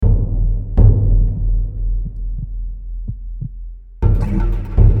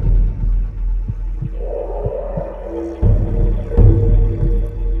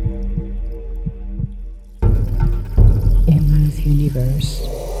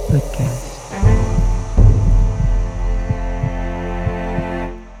Podcast.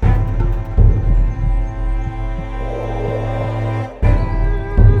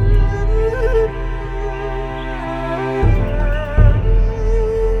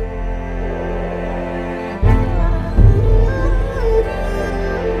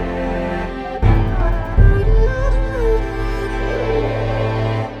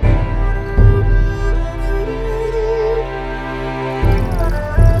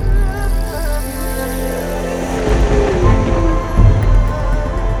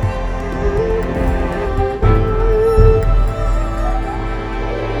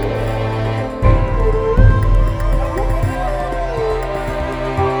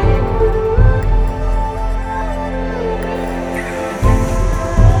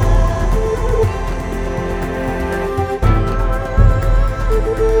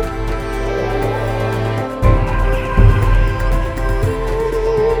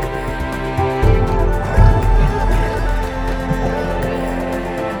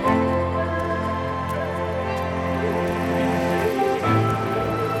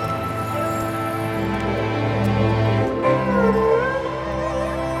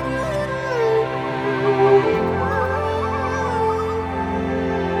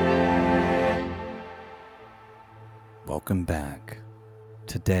 Welcome back.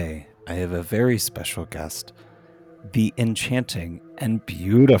 Today, I have a very special guest, the enchanting and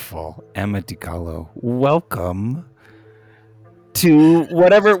beautiful Emma DiGallo. Welcome to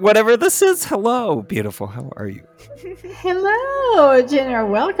whatever this is. Hello, beautiful. How are you? Hello, Jenna.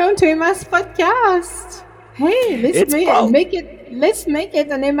 Welcome to Emma's podcast. Hey, let's make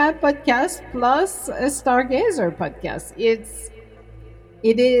it an Emma podcast plus a Stargazer podcast.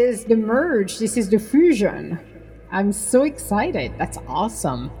 It is the merge. This is the fusion. I'm so excited. That's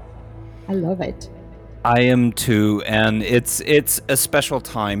awesome. I love it. I am too, and it's a special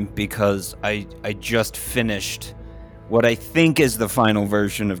time because I just finished what I think is the final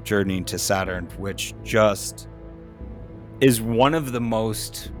version of Journey to Saturn, which just is one of the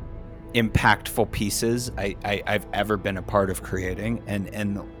most impactful pieces I've ever been a part of creating,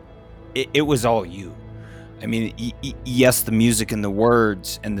 and it was all you. I mean, yes, the music and the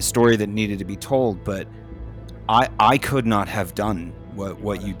words and the story that needed to be told, but I could not have done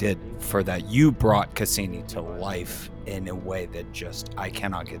what you did for that. You brought Cassini to life in a way that just, I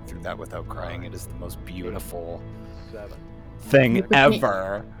cannot get through that without crying. It is the most beautiful thing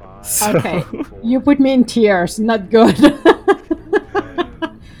ever. Okay, you put me in tears. Not good.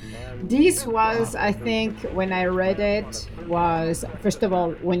 This was, I think, when I read it, was, first of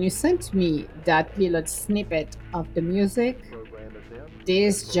all, when you sent me that little snippet of the music,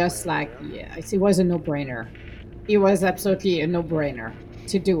 this just like, yes, it was a no-brainer. It was absolutely a no-brainer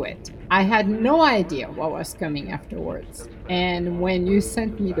to do it. I had no idea what was coming afterwards. And when you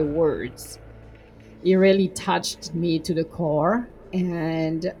sent me the words, it really touched me to the core.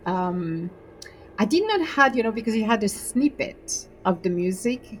 And I did not have, because you had a snippet of the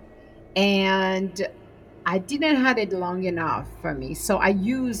music, and I didn't had it long enough for me. So I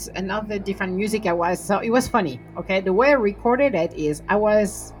used another different music. So it was funny. Okay. The way I recorded it is I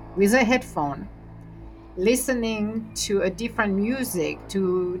was with a headphone listening to a different music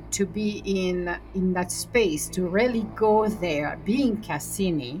to be in that space, to really go there, being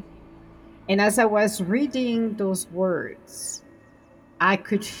Cassini. And as I was reading those words, I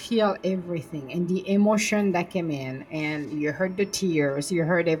could feel everything and the emotion that came in, and you heard the tears, you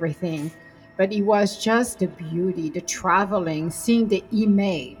heard everything. But it was just the beauty, the traveling, seeing the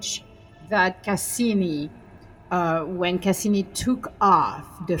image that Cassini, when Cassini took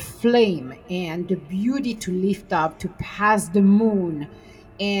off the flame and the beauty to lift up, to pass the moon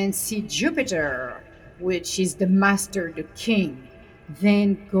and see Jupiter, which is the master, the king,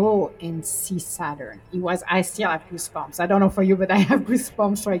 then go and see Saturn. I still have goosebumps. I don't know for you, but I have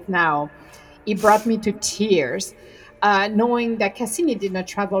goosebumps right now. It brought me to tears, knowing that Cassini did not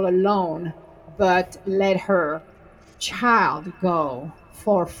travel alone, but let her child go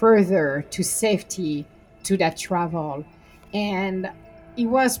for further to safety to that travel. And it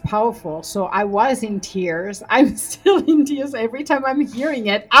was powerful. So I was in tears. I'm still in tears every time I'm hearing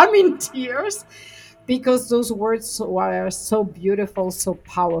it. I'm in tears because those words were so beautiful, so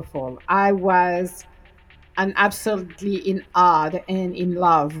powerful. I was absolutely in awe and in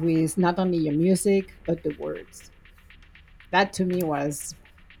love with not only your music, but the words. That to me was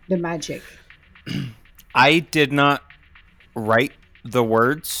the magic. I did not write the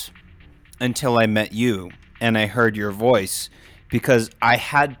words until I met you and I heard your voice, because I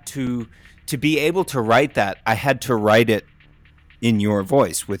had to be able to write that. I had to write it in your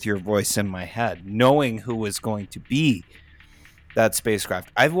voice, with your voice in my head, knowing who was going to be that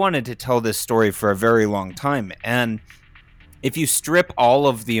spacecraft. I've wanted to tell this story for a very long time, and if you strip all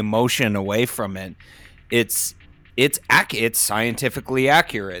of the emotion away from it, it's it's scientifically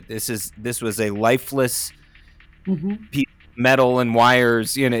accurate. This was a lifeless Hmm. piece of metal and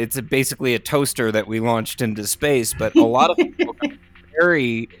wires. You know, it's basically a toaster that we launched into space. But a lot of people got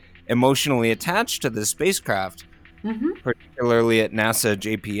very emotionally attached to this spacecraft, Hmm. particularly at NASA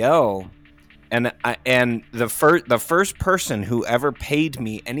JPL. And the first person who ever paid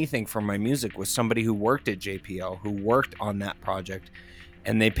me anything for my music was somebody who worked at JPL, who worked on that project,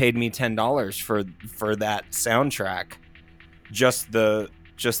 and they paid me $10 for that soundtrack, just the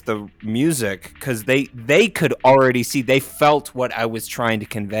music, because they could already see, they felt what I was trying to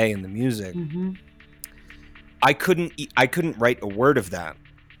convey in the music. Hmm. I couldn't write a word of that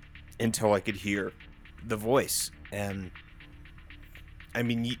until I could hear the voice. And I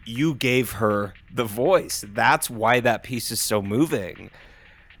mean, you gave her the voice. That's why that piece is so moving.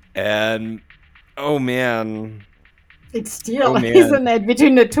 And oh man, It's oh still, man, isn't it,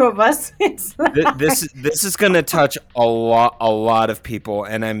 between the two of us? It's like, this is going to touch a lot of people,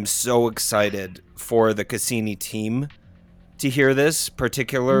 and I'm so excited for the Cassini team to hear this, hmm,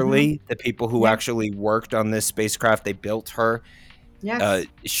 particularly the people who yeah, actually worked on this spacecraft. They built her. yes,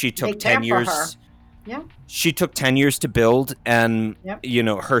 She they took care 10 for her. years. Yeah, She took 10 years to build, and yep. you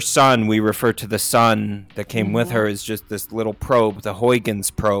know, her son, we refer to the son that came with Hmm. her as just this little probe, the Huygens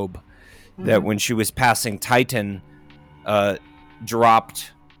probe, that Hmm. when she was passing Titan, uh,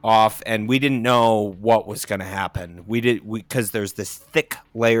 dropped off, and we didn't know what was going to happen. Because there's this thick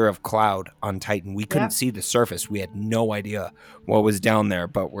layer of cloud on Titan. We couldn't Yep. see the surface. We had no idea what was down there,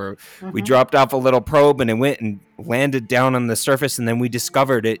 but we Hmm. dropped off a little probe, and it went and landed down on the surface, and then we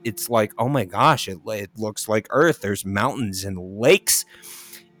discovered it. It's like, oh my gosh, it looks like Earth. There's mountains and lakes,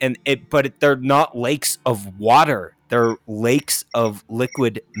 they're not lakes of water. They're lakes of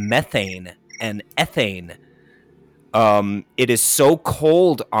liquid methane and ethane. It is so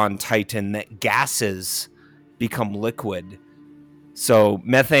cold on Titan that gases become liquid. So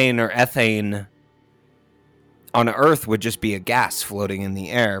methane or ethane on Earth would just be a gas floating in the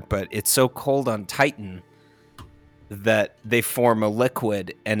air, but it's so cold on Titan that they form a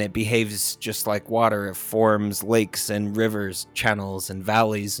liquid, and it behaves just like water. It forms lakes and rivers, channels and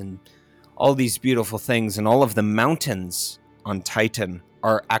valleys, and all these beautiful things. And all of the mountains on Titan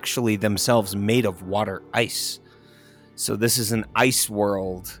are actually themselves made of water ice. So this is an ice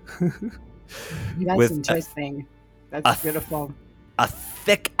world That's with interesting. That's a beautiful. a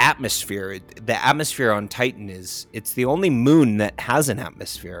thick atmosphere. The atmosphere on Titan it's the only moon that has an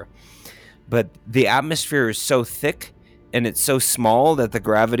atmosphere, but the atmosphere is so thick and it's so small that the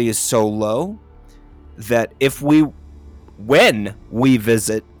gravity is so low that when we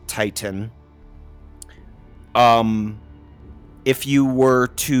visit Titan, um, if you were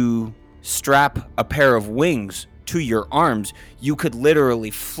to strap a pair of wings to your arms, you could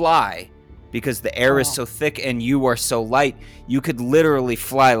literally fly, because the air is Oh, so thick and you are so light. You could literally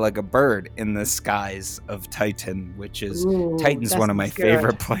fly like a bird in the skies of Titan, which is ooh, Titan's that one of my sounds good.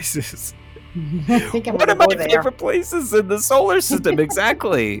 favorite places. I think I'm One gonna of my go there. favorite places in the solar system,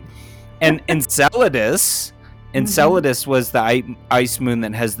 exactly. And Hmm. Enceladus was the ice moon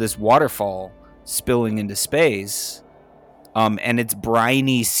that has this waterfall spilling into space. And it's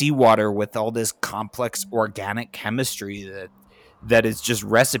briny seawater with all this complex organic chemistry that is just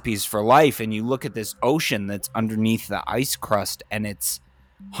recipes for life. And you look at this ocean that's underneath the ice crust, and it's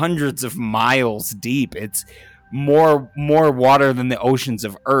hundreds of miles deep. It's more water than the oceans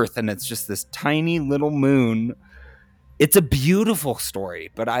of Earth, and it's just this tiny little moon. It's a beautiful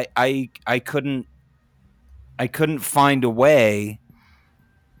story, but I couldn't find a way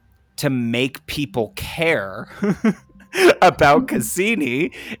to make people care about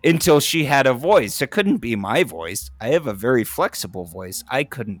Cassini until she had a voice. It couldn't be my voice. I have a very flexible voice. I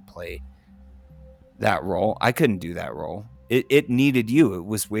couldn't play that role. I couldn't do that role. It needed you. It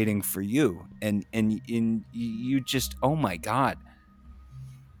was waiting for you. And you just, oh my god.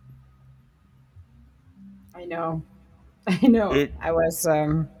 I know. I know. It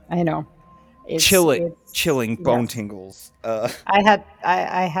I know. It's chilling bone yes. tingles.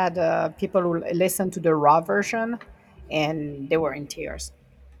 I had people who listened to the raw version, and they were in tears.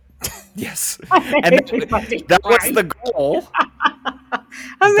 Yes. I made And everybody that was cry. the goal.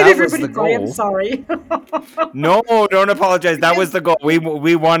 I made That was everybody the cry. I'm goal. sorry. No, don't apologize. That was Because the goal.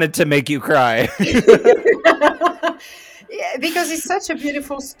 We wanted to make you cry. yeah, because it's such a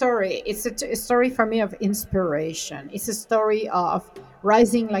beautiful story. It's a story for me of inspiration. It's a story of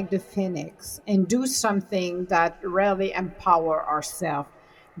rising like the phoenix and do something that really empower ourselves.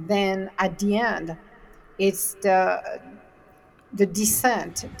 Then at the end, it's the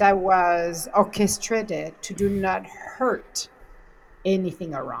descent that was orchestrated to do not hurt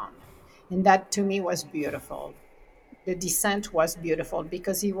anything around. And that to me was beautiful. The descent was beautiful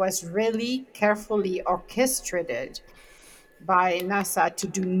because it was really carefully orchestrated by NASA to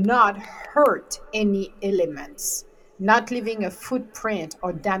do not hurt any elements, not leaving a footprint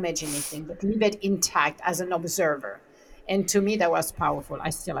or damage anything, but leave it intact as an observer. And to me, that was powerful.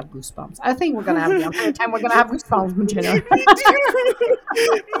 I still have goosebumps. I think we're gonna have the entire time we're gonna have goosebumps, Mugino. Me too.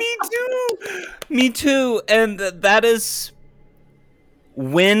 Me too. Me too. And that is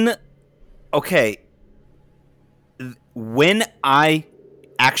when, okay, when I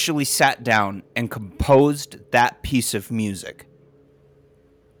actually sat down and composed that piece of music,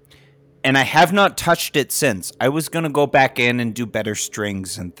 and I have not touched it since. I was going to go back in and do better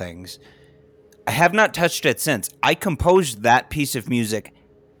strings and things. I have not touched it since. I composed that piece of music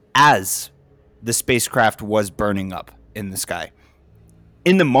as the spacecraft was burning up in the sky.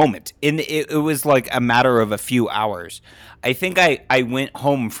 In the moment. It was like a matter of a few hours. I think I went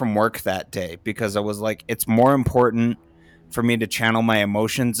home from work that day because I was like, it's more important for me to channel my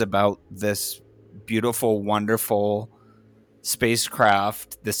emotions about this beautiful, wonderful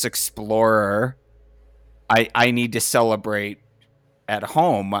spacecraft, this explorer. I need to celebrate at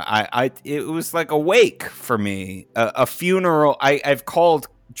home. It was like a wake for me, a funeral. I've called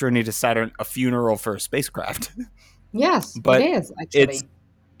Journey to Saturn a funeral for a spacecraft. Yes, But it is actually.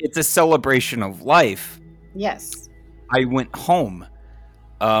 it's a celebration of life. Yes. I went home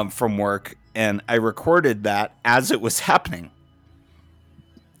from work and I recorded that as it was happening,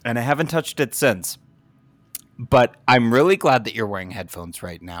 and I haven't touched it since. But I'm really glad that you're wearing headphones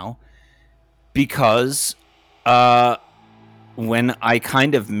right now because when I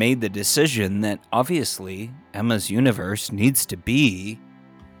kind of made the decision that obviously Emma's Universe needs to be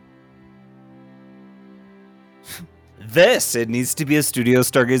this, it needs to be a Studio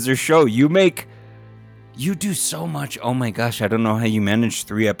Stargazer show. You do so much. Oh my gosh, I don't know how you manage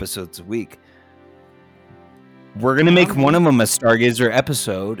 3 episodes a week. We're going to make one of them a Stargazer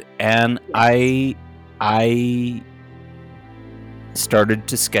episode, and I started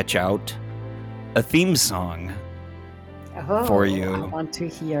to sketch out a theme song for you. I want to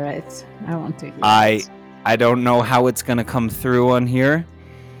hear it. I don't know how it's going to come through on here.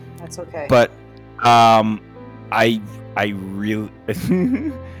 That's okay. But I really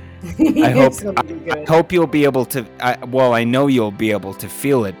I hope you'll be able to I know you'll be able to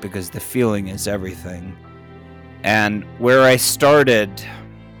feel it because the feeling is everything. And where I started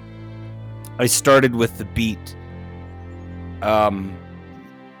with the beat. And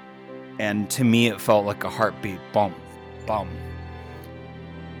to me it felt like a heartbeat. Bum, bum,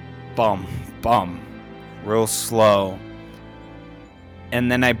 bum, bum. Real slow.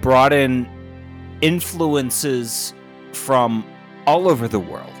 And then I brought in influences from all over the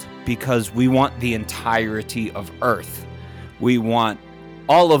world because we want the entirety of Earth. We want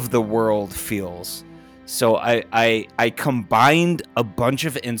all of the world feels. So I combined a bunch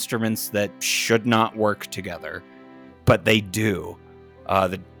of instruments that should not work together, but they do.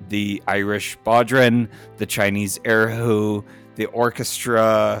 The Irish bodhran, the Chinese erhu, the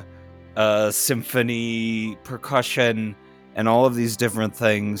orchestra, symphony, percussion, and all of these different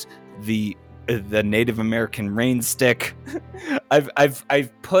things. The Native American rain stick.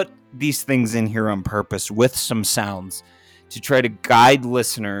 I've put these things in here on purpose with some sounds to try to guide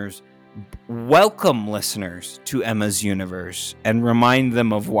listeners, welcome listeners to Emma's Universe, and remind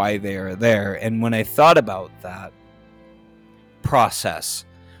them of why they are there. And when I thought about that process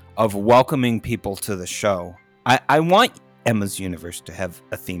of welcoming people to the show, I want Emma's Universe to have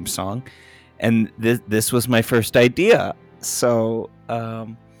a theme song, and this was my first idea. So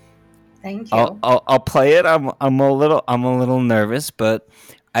thank you. I'll play it. I'm a little nervous, but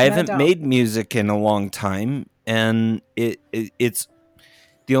I haven't made music in a long time, and it's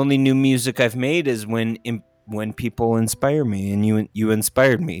the only new music I've made is when people inspire me, and you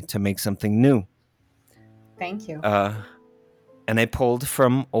inspired me to make something new. Thank you. And I pulled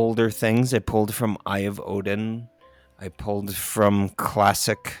from older things. I pulled from Eye of Odin. I pulled from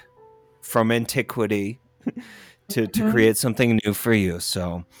classic, from antiquity, to create something new for you.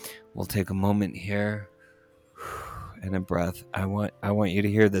 So we'll take a moment here and a breath. I want you to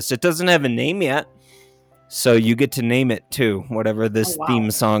hear this. It doesn't have a name yet, so you get to name it too, whatever this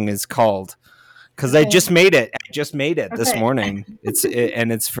theme song is called. Because I just made it. This morning.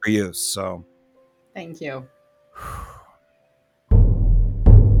 And it's for you. So thank you.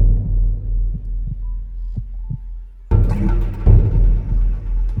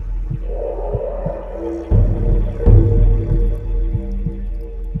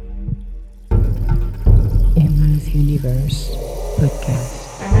 Emma's Universe.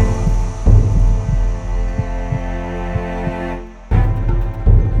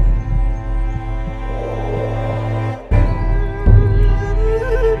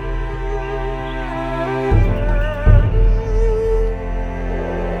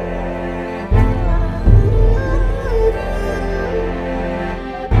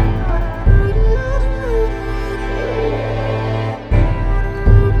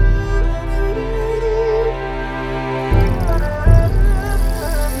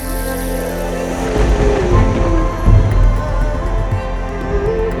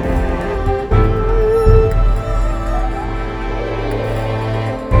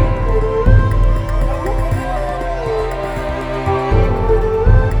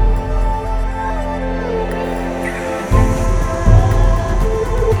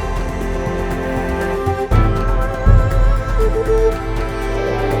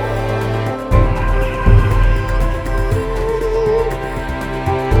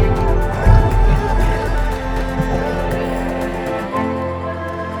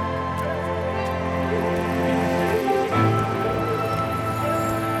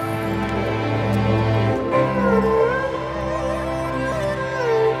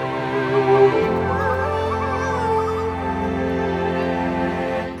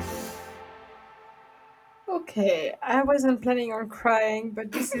 Okay, I wasn't planning on crying,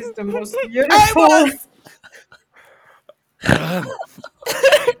 but this is the most I beautiful. was. Oh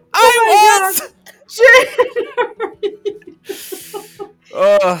my I god, January!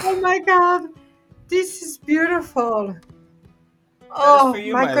 Oh was. my god, this is beautiful. That is for Oh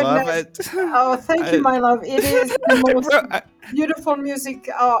you, my my love. goodness. Oh, thank you, I, my love. It is the most I, beautiful music.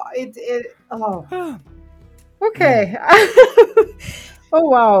 Oh. Mm. Okay. Oh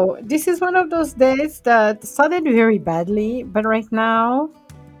wow. This is one of those days that started very badly, but right now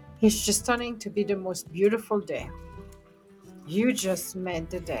it's just turning to be the most beautiful day. You just made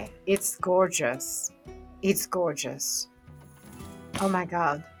the day. It's gorgeous. It's gorgeous. Oh my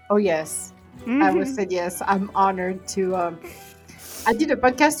god. Oh yes. I will say yes. I'm honored to I did a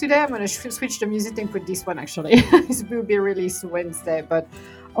podcast today. I'm going to switch the music and put this one actually. This will be released Wednesday, but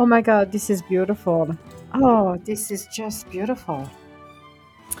oh my god, this is beautiful. Oh, this is just beautiful.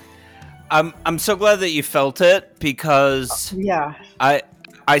 I'm so glad that you felt it because Yeah. I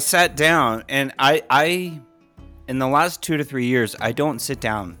I sat down and I in the last 2 to 3 years I don't sit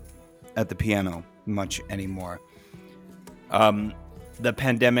down at the piano much anymore. The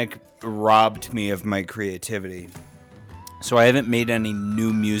pandemic robbed me of my creativity. So I haven't made any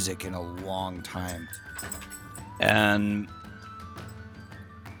new music in a long time. And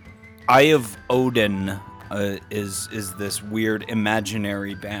Eye of Odin is this weird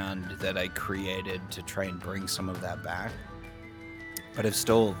imaginary band that I created to try and bring some of that back. But I've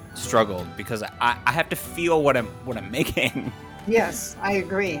still struggled because I have to feel what I'm making Yes, I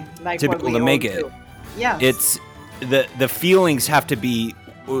agree. Like to be what able we to all make it. do. Yes. It's the feelings have to be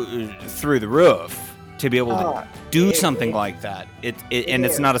through the roof to be able to Oh, do it, something it, like that. It it and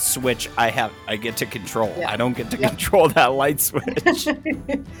it's is. not a switch I get to control. Yeah. I don't get to Yep. control that light switch.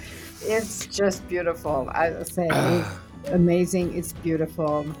 It's just beautiful. I say it's amazing. It's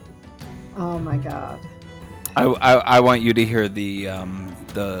beautiful. Oh my god. I want you to hear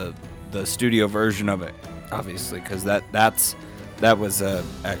the studio version of it, obviously, because that was a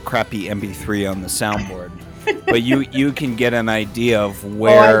crappy MP3 on the soundboard. But you can get an idea of Oh, I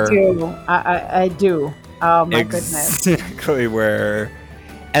where do. I do. Oh my goodness. exactly where,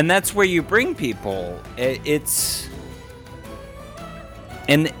 and that's where you bring people. It's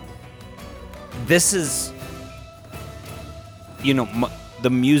and this is, the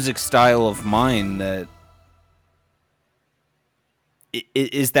music style of mine that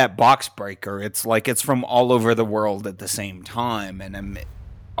is that box breaker. It's like it's from all over the world at the same time, and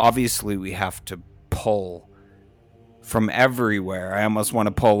obviously we have to pull from everywhere. I almost want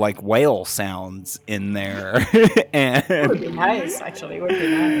to pull like whale sounds in there, It would and be nice, actually. It would be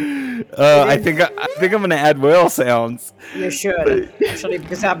nice. I It is. think I'm gonna add whale sounds. You should, actually,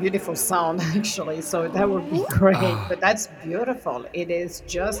 because they have beautiful sound, actually. So that would be great. But that's beautiful. It is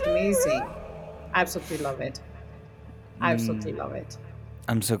just amazing. Absolutely love it. Absolutely love it.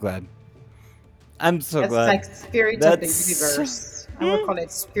 I'm so glad. I'm so That's glad. like spirit of the That's universe. I would call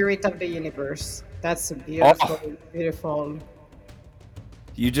it spirit of the universe. That's a oh, beautiful.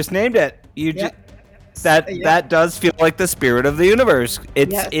 you just named it. You just Yep. that Yep. that does feel like the spirit of the universe.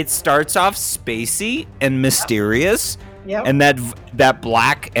 Yes. It starts off spacey and mysterious, Yep. and that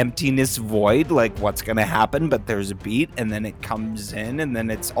black emptiness void, like what's gonna happen, but there's a beat, and then it comes in, and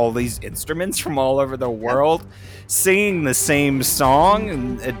then it's all these instruments from all over the world singing the same song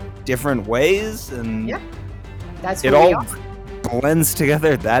in different ways, and Yep. That's it who we all are. blends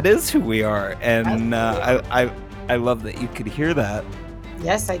together. That is who we are, That's who and we are. I love that you could hear that.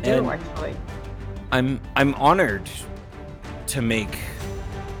 Yes, I do, And actually. I'm honored to make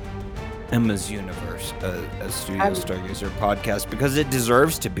Emma's Universe a Studio I'm, Stargazer podcast because it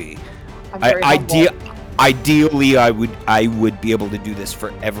deserves to be. I'm very humbled. Ideally, I would be able to do this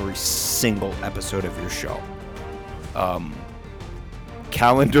for every single episode of your show.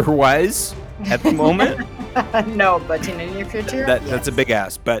 Calendar wise, at the moment, No, but in the near future, that's a yes. big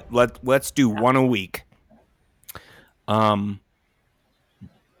ask. But let's do one a week. Um,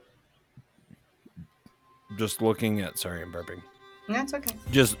 just looking at. Sorry, I'm burping. That's okay.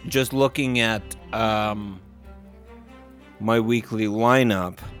 Just looking at my weekly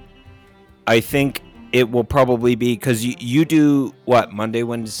lineup, I think it will probably be because you do what, Monday,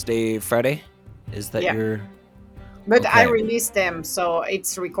 Wednesday, Friday? Is that Yeah. your But I okay? release them, so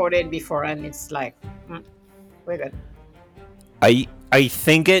it's recorded before, and it's like, we're good. I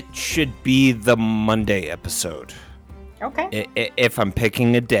think it should be the Monday episode. Okay. If I'm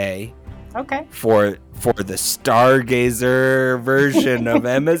picking a day Okay. for the Stargazer version of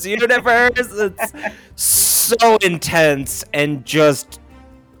Emma's Universe, it's so intense and just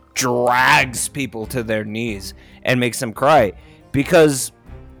drags people to their knees and makes them cry, because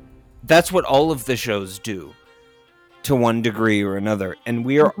that's what all of the shows do. to one degree or another, and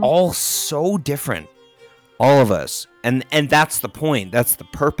we are Mhm. all so different, all of us, and that's the point. That's the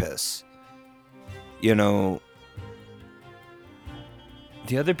purpose. You know,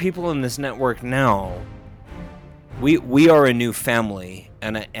 the other people in this network now, we are a new family,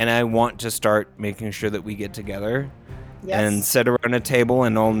 and I want to start making sure that we get together and Yes. sit around a table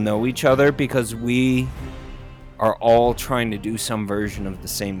and all know each other, because we are all trying to do some version of the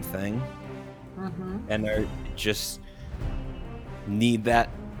same thing, and are just need that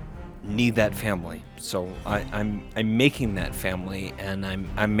family. So I'm making that family, and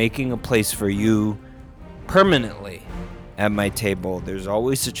I'm making a place for you permanently at my table. There's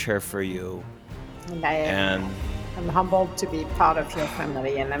always a chair for you, And and I'm humbled to be part of your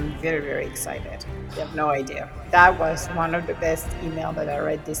family, and I'm very, very excited. You have no idea. That was one of the best email that I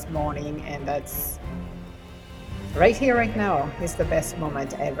read this morning, and that's right here, right now, is the best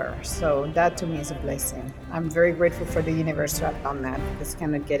moment ever. So that to me is a blessing. I'm very grateful for the universe to have done that, because it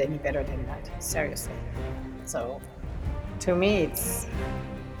cannot get any better than that. Seriously. So to me, it's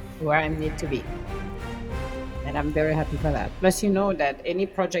where I need to be. And I'm very happy for that. Plus, you know that any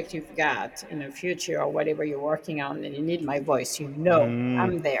project you've got in the future or whatever you're working on and you need my voice, you know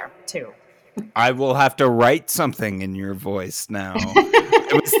I'm there too. I will have to write something in your voice now.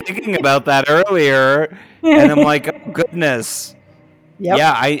 I was thinking about that earlier, and I'm like, oh goodness. Yep.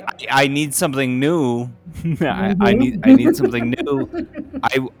 Yeah, I need something new. I need Mm-hmm. something new.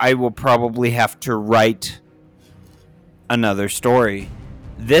 I will probably have to write another story.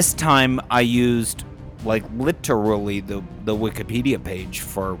 This time I used like literally the Wikipedia page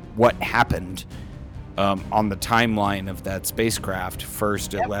for what happened on the timeline of that spacecraft.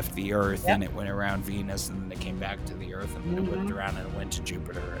 First it left the Earth, and it went around Venus, and then it came back to the Earth, and then it went around and it went to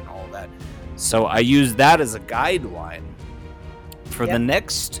Jupiter and all that. So I used that as a guideline for the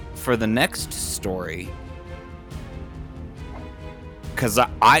next story, because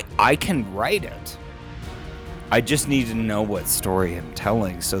I can write it. I just need to know what story I'm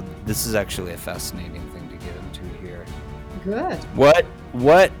telling. So this is actually a fascinating thing to get into here. Good.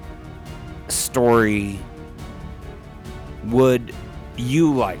 What story would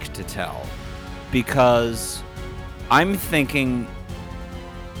you like to tell? Because I'm thinking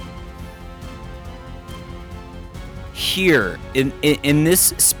here in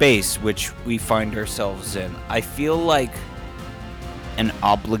this space which we find ourselves in, I feel like an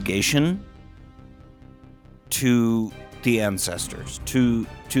obligation to the ancestors, to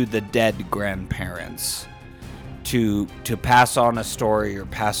the dead grandparents, to pass on a story or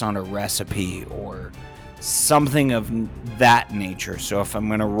pass on a recipe or something of that nature. So if I'm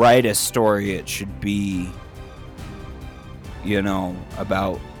going to write a story, it should be,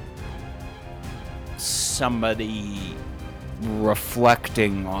 about somebody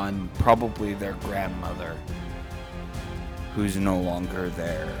reflecting on probably their grandmother who's no longer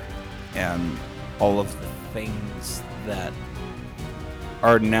there, and all of the things that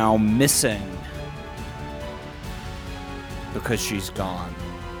are now missing because she's gone.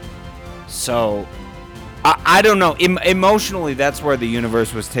 So I don't know. Emotionally, that's where the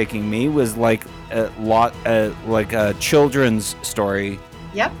universe was taking me. Was like a children's story.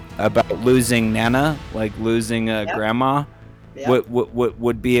 Yep. About losing Nana, like losing a grandma. Yep.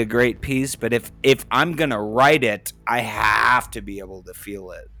 Would be a great piece. But if I'm gonna write it, I have to be able to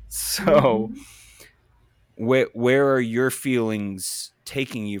feel it. So. Where are your feelings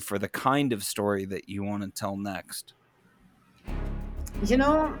taking you for the kind of story that you want to tell next?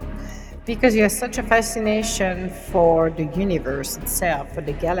 Because you have such a fascination for the universe itself, for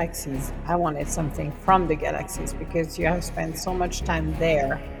the galaxies, I wanted something from the galaxies, because you have spent so much time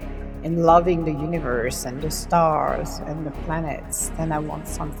there in loving the universe and the stars and the planets. Then I want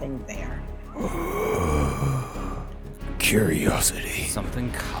something there. Curiosity.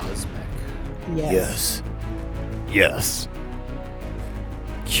 Something cosmic. Yes. Yes.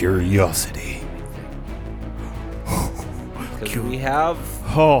 Curiosity. Because we have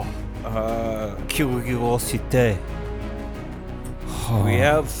Curiosity. we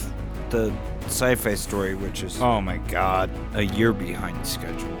have the sci-fi story, which is Oh my god. a year behind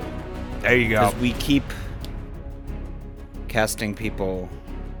schedule. There you go. Because we keep casting people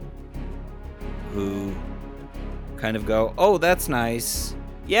who kind of go, "Oh, that's nice.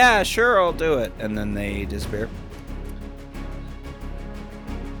 Yeah, sure, I'll do it," and then they disappear.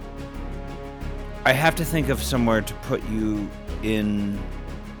 I have to think of somewhere to put you in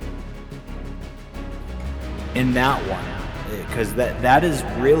that one, because that is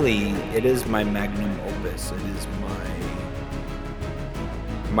really, it is my magnum opus. It is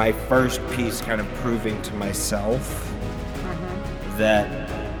my first piece, kind of proving to myself that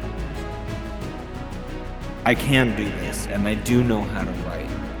I can do this, and I do know how to write.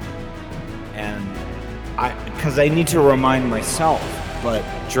 And because I need to remind myself, but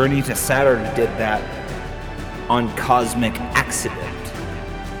Journey to Saturn did that on cosmic accident.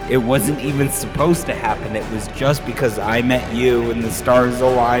 It wasn't even supposed to happen. It was just because I met you and the stars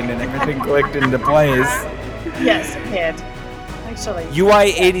aligned and everything clicked into place. Yes, it did. Actually.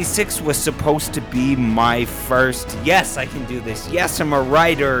 UI 86 was supposed to be my first, yes, I can do this. Yes, I'm a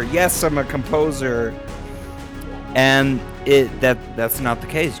writer. Yes, I'm a composer. And that's not the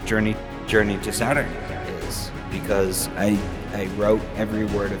case. Journey to Saturn is, because I wrote every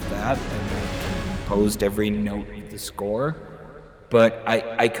word of that and I composed every note of the score. But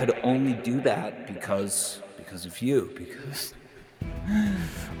I could only do that because of you. Because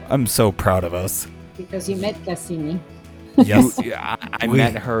I'm so proud of us. Because you met Cassini. Yes. I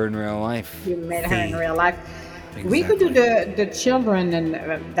met her in real life. You met her in real life. Exactly. We could do the children, and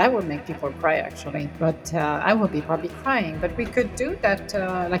that would make people cry, actually. But I would be probably crying. But we could do that,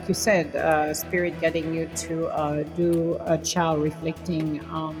 like you said, Spirit getting you to do a child reflecting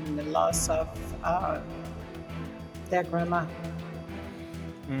on the loss of their grandma.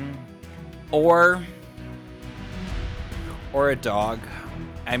 Or a dog.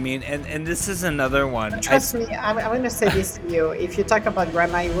 I mean, and this is another one. Trust me, I'm going to say this to you. If you talk about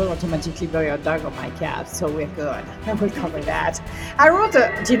grandma, you will automatically bury your dog or my cat, so we're good. I will cover that. I wrote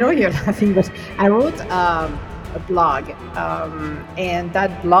do you know you're laughing, but I wrote a blog, and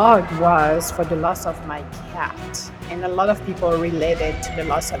that blog was for the loss of my cat. And a lot of people related to the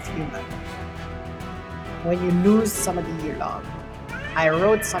loss of human. When you lose somebody you love. I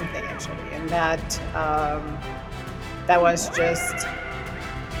wrote something, actually, and that was just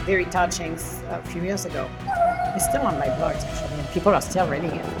very touching a few years ago. It's still on my blog, actually, and people are still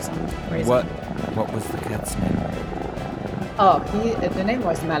reading it for some reason. What was the cat's name? Oh, the name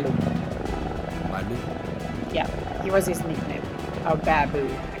was Malu. Malu. Yeah, he was his nickname. Or Babu.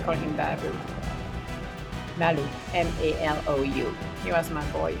 I call him Babu. Malu. Malou. He was my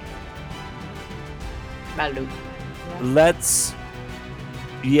boy. Malu. Let's.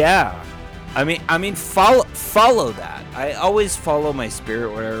 Yeah. I mean, follow that. I always follow my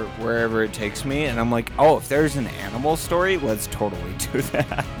spirit wherever it takes me, and I'm like, oh, if there's an animal story, let's totally do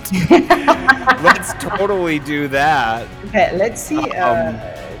that. Let's totally do that. Okay, let's see.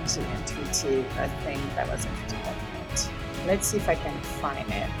 GNTT, I think that was it. Let's see if I can find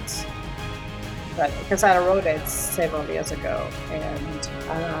it. But because I wrote it several years ago, and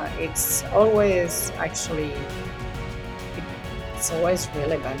it's always actually. It's always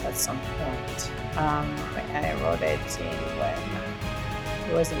relevant at some point. I wrote it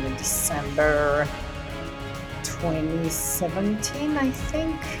it was in December 2017, I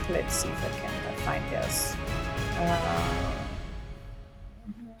think. Let's see if I can find this.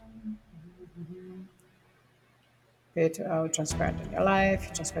 Transparent in your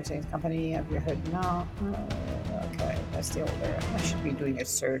life, transparent in the company. Have you heard now? Okay, that's still there. I should be doing a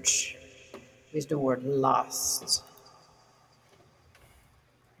search with the word lost.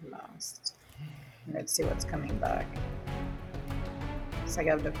 Let's see what's coming back.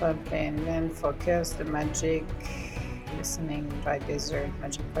 Saga of the Pub, playing land, focus, the magic, listening, dry desert,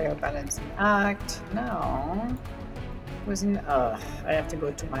 magic prayer, balancing act. No. I have to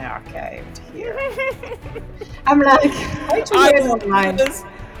go to my archive here. I'm like, why do you read online?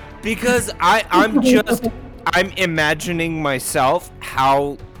 Because I'm imagining myself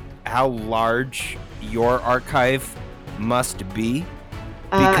how large your archive must be.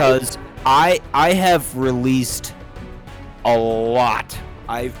 Because I have released a lot.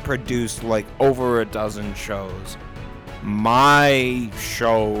 I've produced like over a dozen shows. My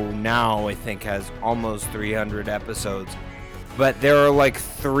show now, I think, has almost 300 episodes. But there are like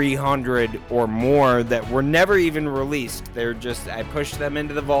 300 or more that were never even released. They're just, I pushed them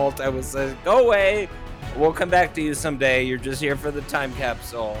into the vault. I was like, go away. We'll come back to you someday. You're just here for the time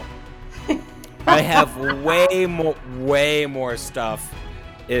capsule. I have way more stuff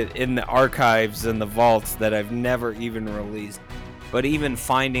in the archives and the vaults that I've never even released. But even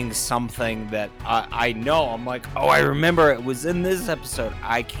finding something that I know, I'm like, oh, I remember it was in this episode.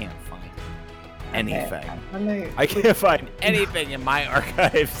 I can't find anything. Okay. I can't find anything in my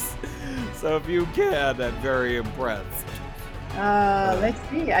archives. So if you can, I'm very impressed. Let's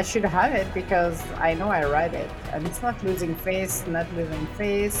see. I should have it because I know I read it. And it's not losing face,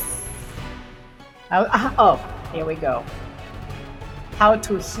 Oh, here we go. How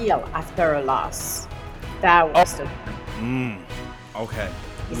to heal after a loss. That was the... Okay.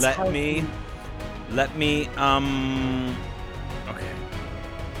 It's Let me let me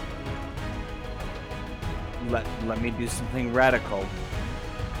do something radical.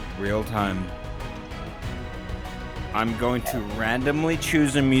 Real time. I'm going to randomly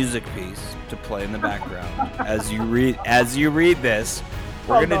choose a music piece to play in the background as you read this.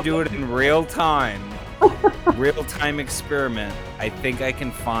 We're gonna do it in real time. Real time experiment. I think I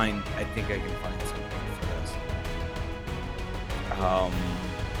can find something for this.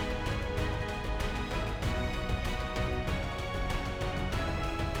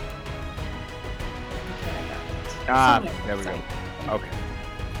 There we go. Okay.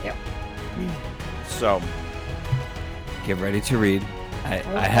 Yep. So, get ready to read.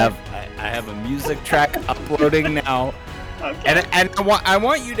 I have a music track uploading now, and I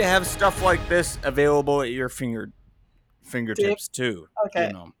want you to have stuff like this available at your fingertips too. Okay.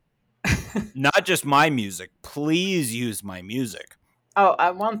 You know, not just my music. Please use my music. Oh,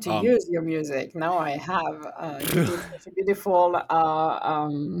 I want to use your music. Now I have you did such a beautiful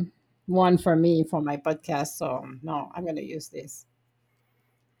one for me for my podcast. So no, I'm gonna use this.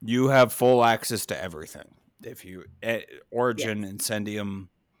 You have full access to everything. If you Origin, Incendium,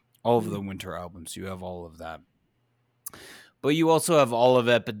 all of the Winter albums, you have all of that. But you also have all of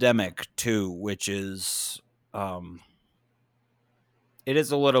Epidemic too, which is it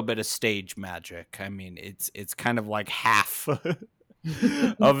is a little bit of stage magic. I mean, it's kind of like half of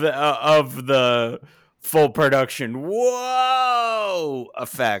the full production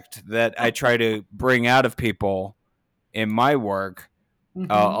effect that I try to bring out of people in my work.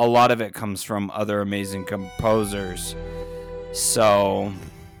 A lot of it comes from other amazing composers. So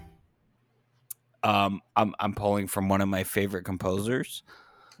I'm pulling from one of my favorite composers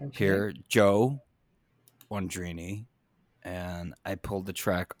here, Joe Wondrini, and I pulled the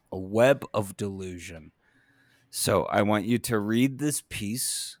track A Web of Delusion. So I want you to read this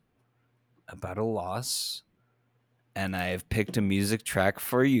piece about a loss, and I have picked a music track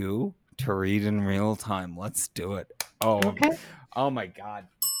for you to read in real time. Let's do it. Oh my God.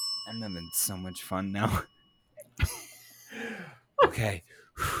 I'm having so much fun now. Okay.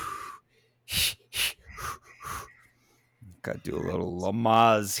 Got to do a little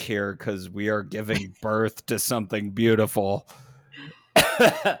Lamaze here because we are giving birth to something beautiful.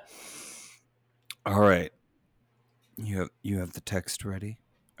 All right. You have the text ready?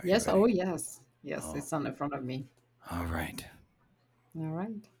 Yes. Ready? Oh, yes. Yes, it's on the front of me. All right.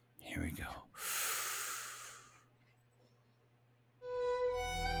 Here we go.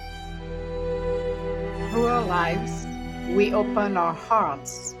 Through our lives, we open our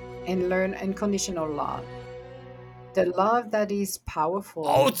hearts and learn unconditional love. The love that is powerful.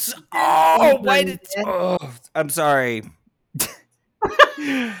 I'm sorry.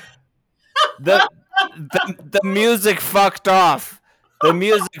 The music fucked off. The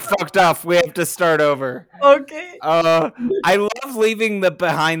music fucked off. We have to start over. Okay. I love leaving the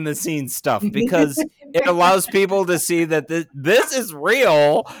behind the scenes stuff because it allows people to see that this is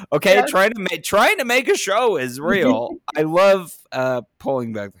real. Okay, yes. Trying to make a show is real. I love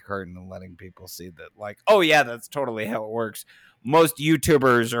pulling back the curtain and letting people see that, like, oh yeah, that's totally how it works. Most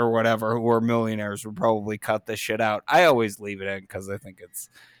YouTubers or whatever who are millionaires would probably cut this shit out. I always leave it in because I think it's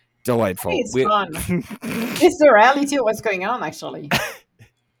delightful. It's fun. It's the reality of what's going on, actually.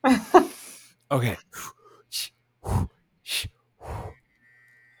 Okay.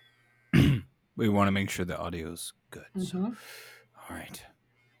 We want to make sure the audio's good. So. All right.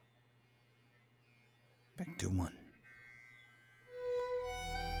 Back to one.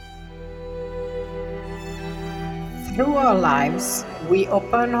 Through our lives, we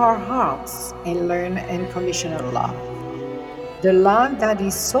open our hearts and learn unconditional love. The love that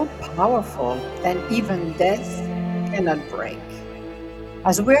is so powerful that even death cannot break.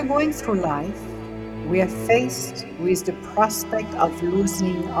 As we are going through life, we are faced with the prospect of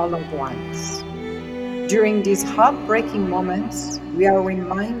losing our loved ones. During these heartbreaking moments, we are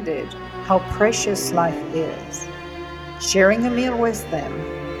reminded how precious life is. Sharing a meal with them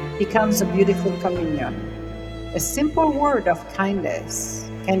becomes a beautiful communion. A simple word of kindness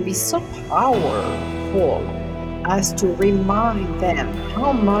can be so powerful as to remind them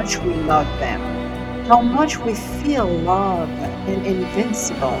how much we love them, how much we feel loved and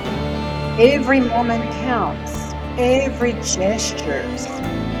invincible. Every moment counts, every gesture,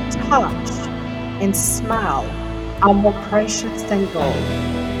 touch, and smile are more precious than gold.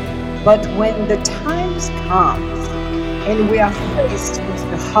 But when the times comes and we are faced with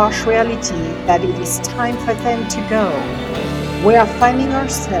the harsh reality that it is time for them to go, we are finding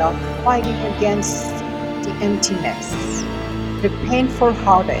ourselves fighting against the emptiness, the painful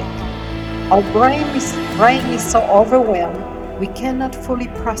heartache. Our brain is so overwhelmed we cannot fully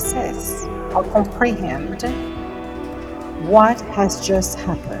process or comprehend what has just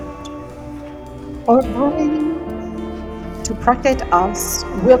happened. Our brain, to protect us,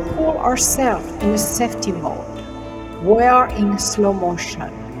 will pull ourselves in a safety mode. We are in slow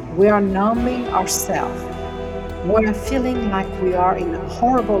motion. We are numbing ourselves. We are feeling like we are in a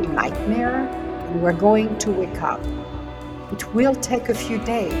horrible nightmare and we're going to wake up. It will take a few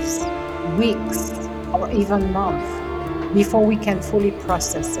days, weeks, or even months before we can fully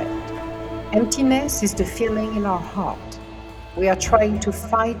process it. Emptiness is the feeling in our heart. We are trying to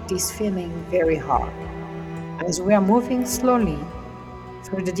fight this feeling very hard. As we are moving slowly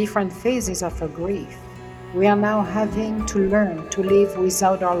through the different phases of our grief, we are now having to learn to live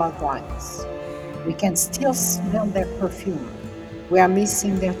without our loved ones. We can still smell their perfume. We are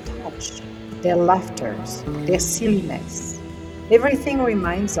missing their touch, their laughters, their silliness. Everything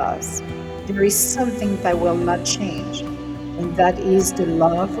reminds us there is something that will not change, and that is the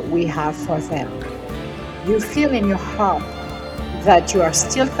love we have for them. You feel in your heart that you are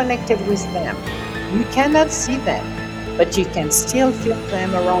still connected with them. You cannot see them, but you can still feel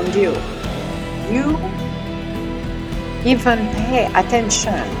them around you. You even pay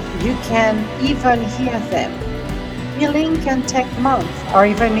attention. You can even hear them. Healing can take months or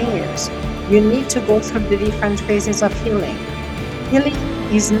even years. You need to go through the different phases of healing. Healing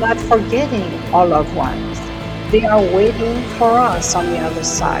is not forgetting our loved ones. They are waiting for us on the other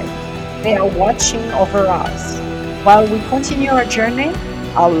side. They are watching over us. While we continue our journey,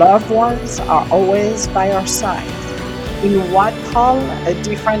 our loved ones are always by our side in what call a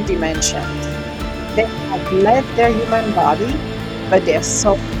different dimension. They have left their human body, but their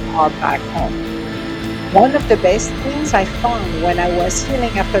soul are back home. One of the best things I found when I was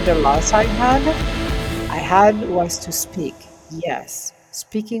healing after the loss I had was to speak. Yes,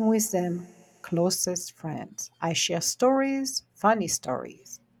 speaking with them, closest friends. I share stories, funny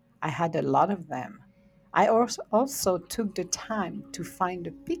stories. I had a lot of them. I also took the time to find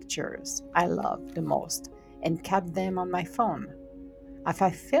the pictures I loved the most and kept them on my phone. If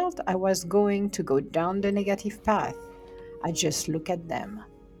I felt I was going to go down the negative path, I just look at them.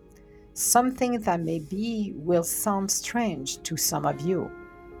 Something that maybe will sound strange to some of you.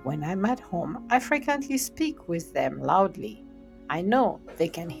 When I'm at home, I frequently speak with them loudly. I know they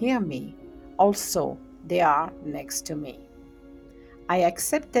can hear me. Also, they are next to me. I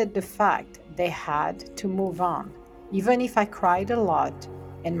accepted the fact they had to move on, even if I cried a lot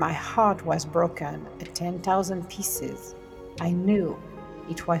and my heart was broken a 10,000 pieces. I knew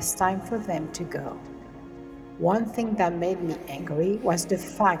it was time for them to go. One thing that made me angry was the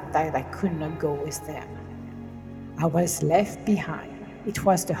fact that I could not go with them. I was left behind. It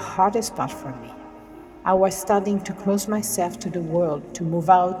was the hardest part for me. I was starting to close myself to the world to move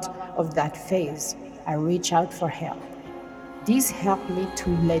out of that phase. I reached out for help. This helped me to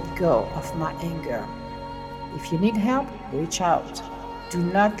let go of my anger. If you need help, reach out. Do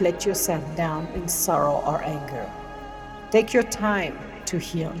not let yourself down in sorrow or anger. Take your time to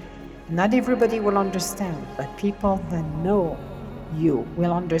heal. Not everybody will understand, but people that know you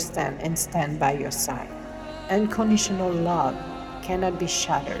will understand and stand by your side. Unconditional love cannot be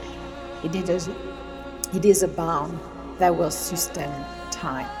shattered. It is a bond that will sustain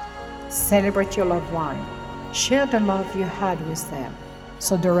time. Celebrate your loved one. Share the love you had with them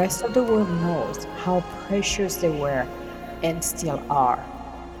so the rest of the world knows how precious they were and still are.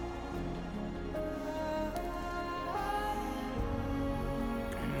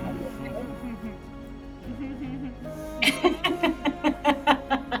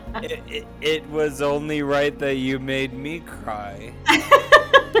 It was only right that you made me cry.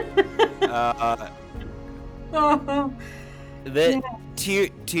 uh, Oh, that yeah.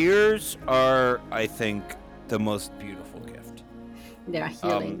 tears are, I think, the most beautiful gift. They're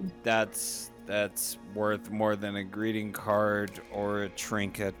healing. That's worth more than a greeting card or a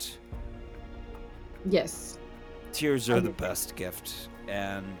trinket. Yes. Tears are the 100%. best gift,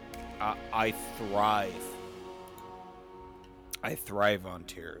 and I thrive. I thrive on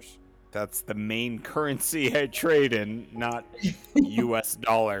tears. That's the main currency I trade in, not U.S.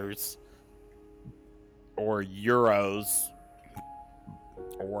 dollars or euros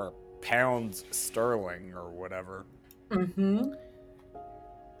or pounds sterling or whatever. Mm-hmm.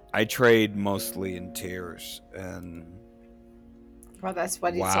 I trade mostly in tears, and Well, that's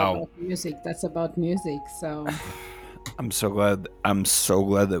what it's all wow. about music. That's about music. So, I'm so glad. I'm so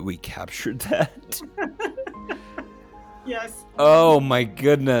glad that we captured that. Yes. Oh my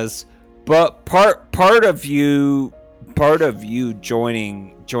goodness! But part of you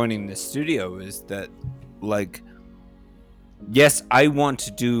joining the studio is that, like, yes, I want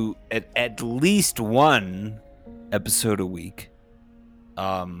to do at least one episode a week.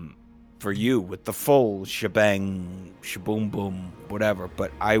 For you with the full shebang, shaboom boom, whatever.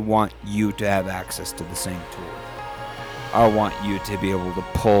 But I want you to have access to the same tool. I want you to be able to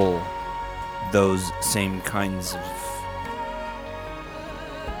pull those same kinds of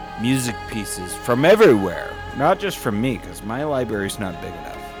music pieces from everywhere, not just from me, because my library's not big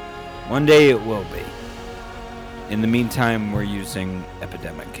enough. One day it will be. In the meantime, we're using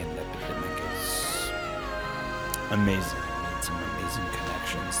Epidemic, and Epidemic is amazing. I made some amazing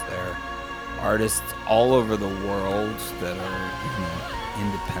connections there. Artists all over the world that are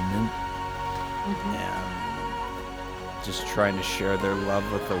independent and just trying to share their love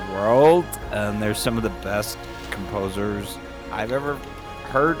with the world. And they're some of the best composers I've ever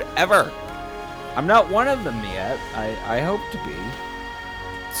heard ever. I'm not one of them yet. I hope to be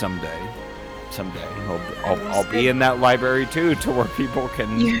someday. I'll be in that library too, to where people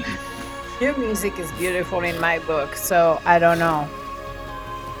can. Your music is beautiful in my book, so I don't know.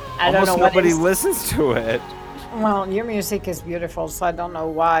 I don't Almost know what nobody is. listens to it. Well, your music is beautiful, so I don't know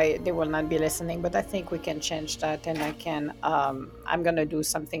why they will not be listening. But I think we can change that, and I can. I'm gonna do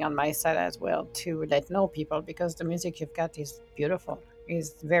something on my side as well to let know people, because the music you've got is beautiful.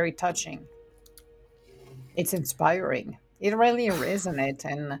 It's very touching. It's inspiring. It really resonates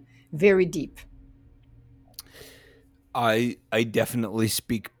and very deep. I definitely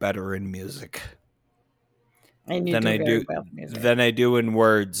speak better in music And you than do I very do well in music. than I do in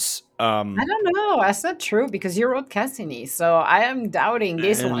words. I don't know. That's not true because you wrote Cassini, so I am doubting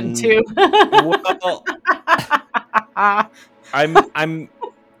this one And- too. Well, I'm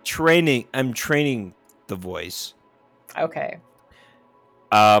training the voice. Okay.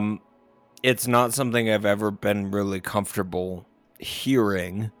 It's not something I've ever been really comfortable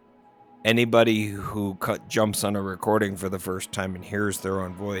hearing. Anybody who jumps on a recording for the first time and hears their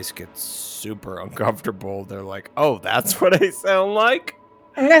own voice gets super uncomfortable. They're like, "Oh, that's what I sound like."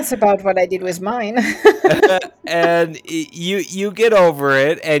 And that's about what I did with mine. And you get over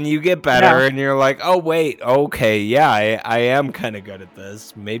it and you get better, Yeah. and you're like, "Oh wait, okay, yeah, I am kind of good at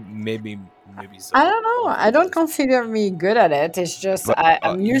this. Maybe so." I don't know. I don't consider me good at it. It's just But,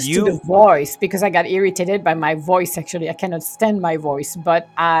 I'm used to the voice because I got irritated by my voice. Actually, I cannot stand my voice, but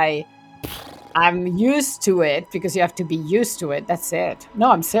I'm used to it because you have to be used to it. That's it. No,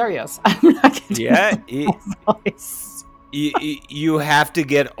 I'm serious. I'm not getting Yeah, my voice. you have to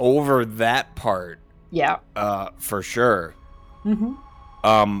get over that part, Yeah. for sure. Hmm.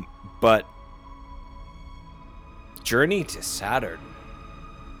 But Journey to Saturn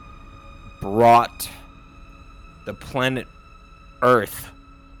brought the planet Earth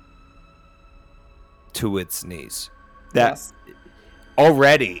to its knees. Yes.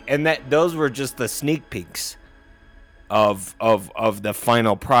 Already, and those were just the sneak peeks of the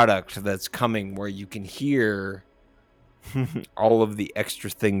final product that's coming, where you can hear all of the extra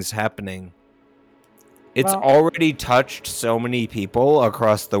things happening. It's Well- already touched so many people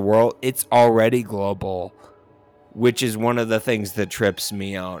across the world. It's already global, which is one of the things that trips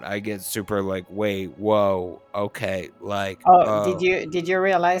me out. I get super like, wait, whoa, okay, like, Did you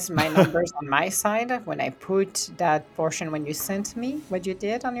realize my numbers on my side when I put that portion when you sent me what you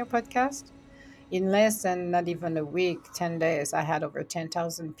did on your podcast? In less than not even a week, 10 days, I had over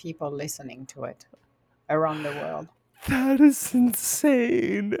 10,000 people listening to it around the world. that is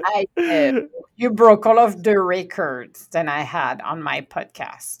insane. I did. You broke all of the records that I had on my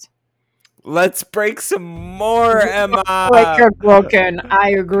podcast. Let's break some more, Emma. Record broken, I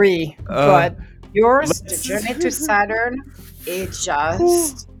agree. Uh, But yours, the let's- journey to Saturn, it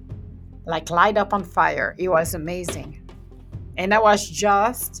just like light up on fire. It was amazing. And that was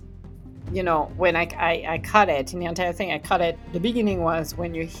just, when I cut it, in the entire thing, I cut it. The beginning was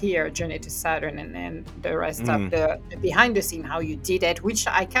when you hear Journey to Saturn, and then the rest of the behind the scene, how you did it, which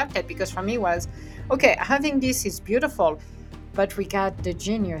I kept it because for me was, okay, having this is beautiful, but we got the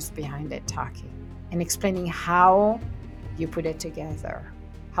genius behind it talking and explaining how you put it together,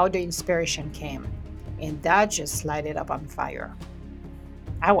 how the inspiration came. And that just lighted up on fire.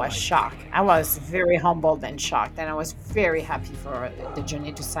 I was shocked. I was very humbled and shocked, and I was very happy for the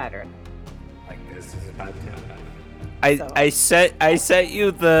Journey to Saturn. I sent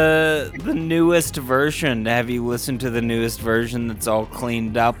you the newest version. Have you listened to the newest version that's all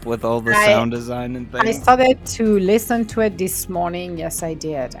cleaned up with all the sound design and I things? started to listen to it this morning. Yes, I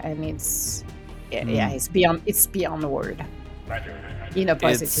did, and it's beyond word in a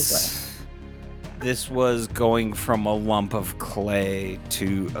positive way. This was going from a lump of clay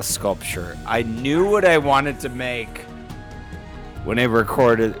to a sculpture. I knew what I wanted to make when I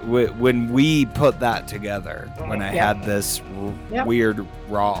recorded, when we put that together, when I had this weird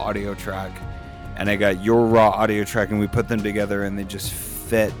raw audio track, and I got your raw audio track, and we put them together, and they just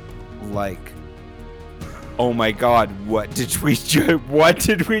fit like, oh my god, what did we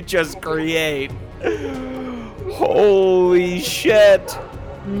just create? Holy shit!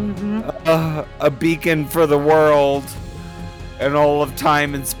 A beacon for the world. and all of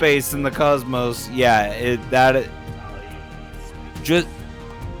time and space and the cosmos. Yeah, just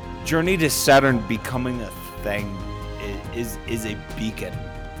Journey to Saturn becoming a thing is a beacon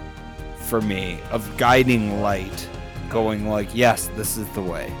for me of guiding light, going like, yes, this is the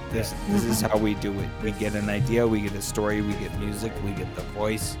way. This is how we do it. We get an idea, we get a story, we get music, we get the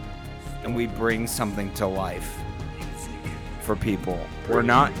voice, and we bring something to life for people. We're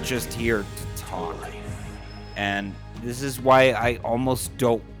not just here to talk. And this is why I almost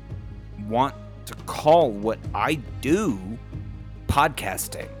don't want to call what I do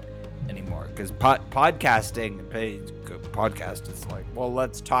podcasting anymore, because podcast is like, well,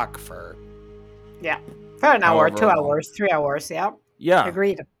 let's talk for an hour, however 2 long. hours, 3 hours. Yeah,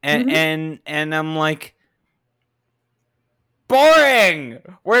 Agreed. and I'm like, boring.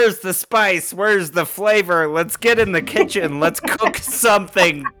 Where's the spice? Where's the flavor? Let's get in the kitchen. Let's cook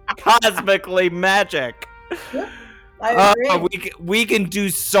something cosmically magic. I agree. We can do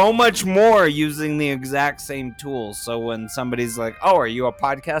so much more using the exact same tools. So when somebody's like, "Oh, are you a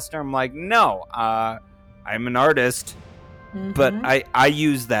podcaster?" I'm like, "No, I'm an artist, but I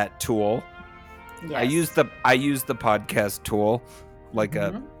use that tool. Yes. I use the podcast tool like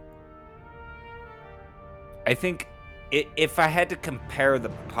a. I think if I had to compare the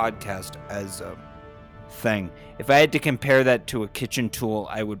podcast as a thing, if I had to compare that to a kitchen tool,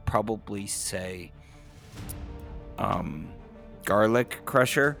 I would probably say garlic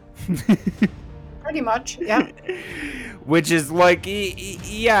crusher. Pretty much, yeah. Which is like,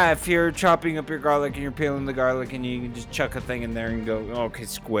 yeah, if you're chopping up your garlic and you're peeling the garlic and you can just chuck a thing in there and go, okay,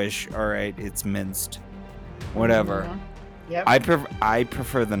 squish, all right, it's minced, whatever. Yep. I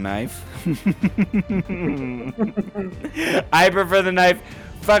prefer the knife. I prefer the knife.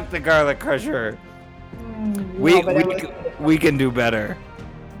 Fuck the garlic crusher. We can do better.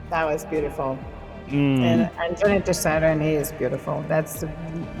 That was beautiful. And Journey to Saturn is beautiful. That's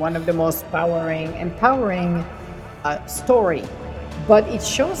one of the most empowering story. But it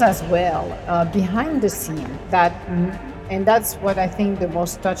shows as well behind the scene that, and that's what I think the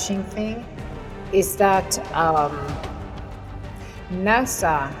most touching thing is that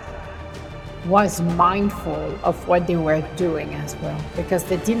NASA was mindful of what they were doing as well, because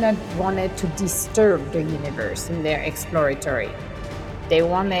they did not want to disturb the universe in their exploratory. They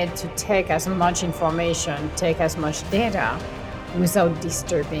wanted to take as much information, take as much data without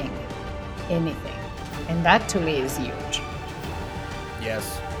disturbing anything. And that to me is huge.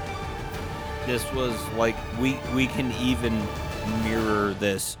 Yes. This was like, we can even mirror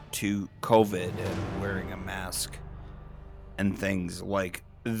this to COVID and wearing a mask and things. Like,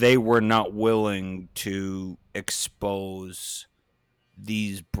 they were not willing to expose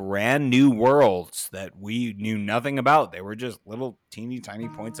these brand new worlds that we knew nothing about. They were just little teeny tiny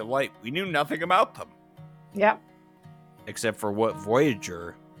points of light. We knew nothing about them. Yeah. Except for what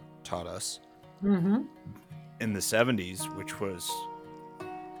Voyager taught us in the 70s, which was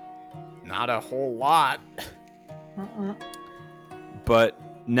not a whole lot. But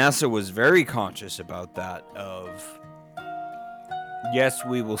NASA was very conscious about that of, yes,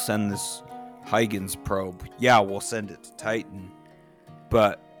 we will send this Huygens probe. Yeah, we'll send it to Titan.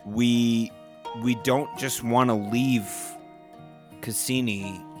 But we don't just want to leave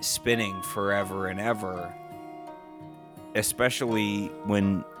Cassini spinning forever and ever, especially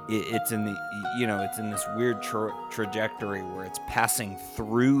when it's in the it's in this weird trajectory where it's passing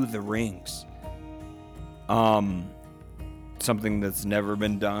through the rings. Something that's never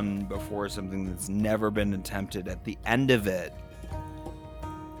been done before, something that's never been attempted. At the end of it,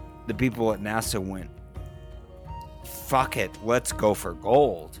 the people at NASA went, fuck it, let's go for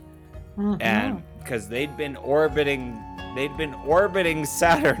gold. And because they'd been orbiting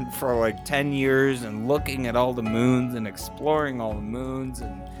Saturn for like 10 years and looking at all the moons and exploring all the moons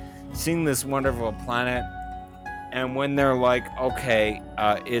and seeing this wonderful planet. And when they're like, okay,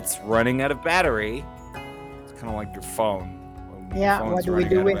 it's running out of battery, it's kind of like your phone. Yeah, what do we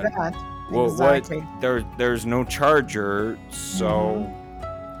do with that? Well, exactly. There's no charger, so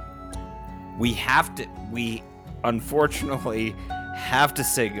we unfortunately have to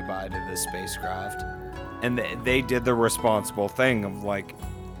say goodbye to the spacecraft. And they did the responsible thing of like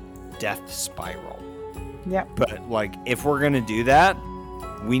death spiral. Yeah. But like, if we're gonna do that,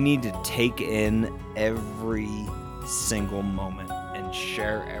 we need to take in every single moment and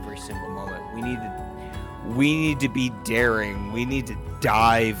share every single moment. We need to be daring. We need to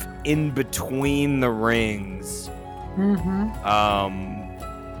dive in between the rings.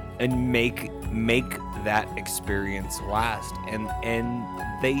 And make that experience last. And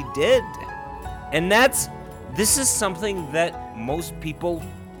they did. And this is something that most people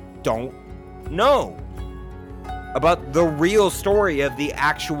don't know. about the real story of the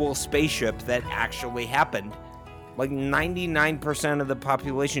actual spaceship that actually happened. Like 99% of the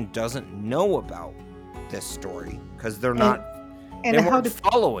population doesn't know about this story because they weren't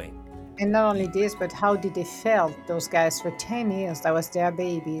following. And not only this, but how did they feel, those guys, for 10 years? That was their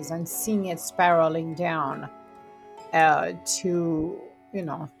babies, and seeing it spiraling down to,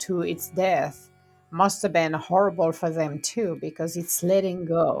 to its death must have been horrible for them too, because it's letting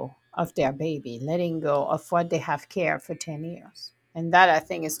go of their baby, letting go of what they have cared for 10 years. And that, I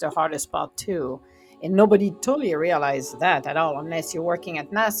think, is the hardest part too. And nobody totally realized that at all, unless you're working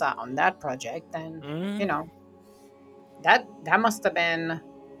at NASA on that project. And, that must have been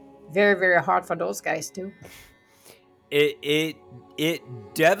very, very hard for those guys too. It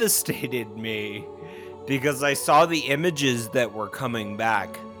devastated me because I saw the images that were coming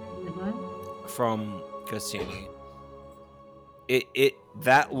back from Cassini.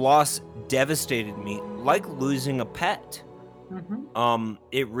 That loss devastated me like losing a pet.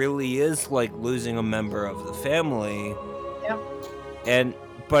 It really is like losing a member of the family. Yep.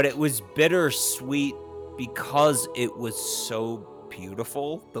 But it was bittersweet because it was so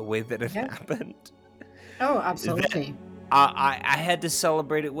beautiful the way that it happened. Oh, absolutely. I had to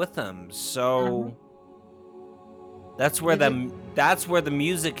celebrate it with them. So that's where the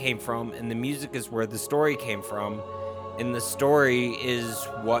music came from, and the music is where the story came from. And the story is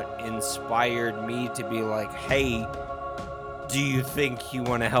what inspired me to be like, hey, do you think you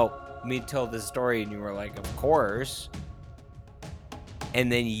want to help me tell this story? And you were like, of course.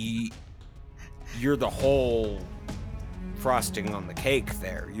 And then you're the whole frosting on the cake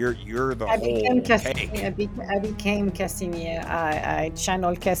there. You're the whole cake. I became Cassini. I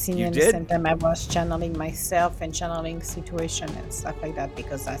channeled Cassini, and did? at the same time I was channeling myself and channeling situation and stuff like that,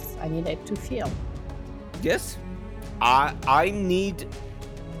 because I needed to feel. Yes. I need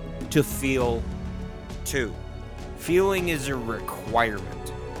to feel too. Feeling is a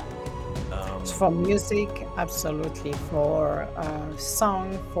requirement. For music, absolutely. For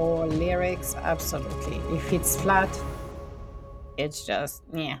song, for lyrics, absolutely. If it's flat, it's just,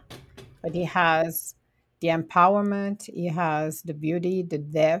 yeah. But he has the empowerment, he has the beauty, the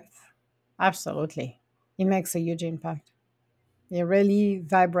depth. Absolutely. He makes a huge impact. He really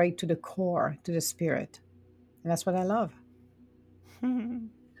vibrate to the core, to the spirit. And that's what I love.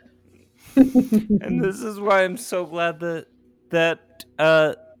 And this is why I'm so glad that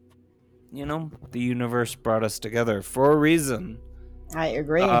the universe brought us together for a reason. I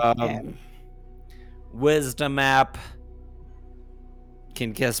agree. Wisdom app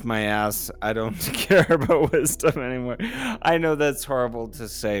can kiss my ass. I don't care about wisdom anymore. I know that's horrible to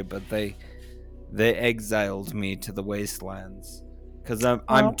say, but they exiled me to the wastelands because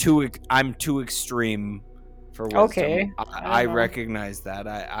I'm too extreme for wisdom. Okay. I recognize that.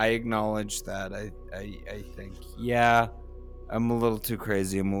 I acknowledge that. I think, yeah, I'm a little too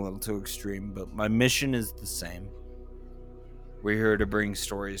crazy. I'm a little too extreme, but my mission is the same. We're here to bring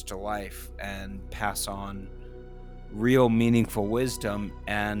stories to life and pass on real meaningful wisdom.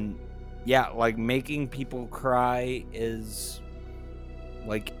 And yeah, like making people cry is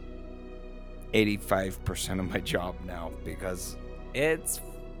like 85% of my job now, because it's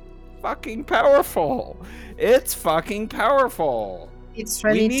fucking powerful. It's fucking powerful. It's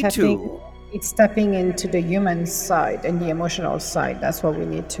really it's tapping into the human side and the emotional side. That's what we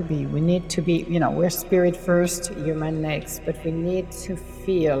need to be. We need to be, we're spirit first, human next, but we need to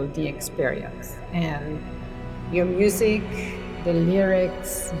feel the experience. And your music, the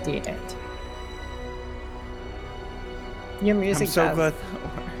lyrics did it. Your music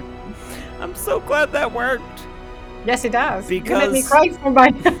I'm so glad that worked. Yes, it does. Because you made me cry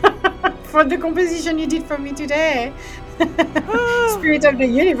for the composition you did for me today. Spirit of the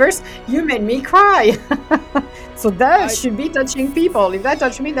universe, you made me cry. So that should be touching people. If that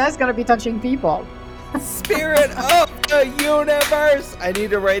touched me, that's gonna be touching people. Spirit of the universe. I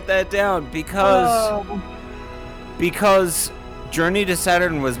need to write that down because Journey to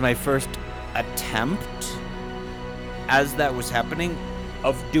Saturn was my first attempt, as that was happening,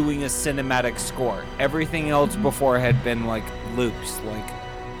 of doing a cinematic score. Everything else before had been like loops, like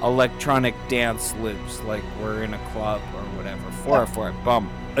electronic dance loops, like we're in a club or whatever. 4 bum.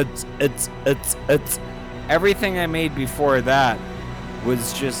 It's. Everything I made before that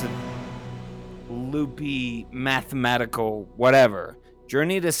was just loopy, mathematical, whatever.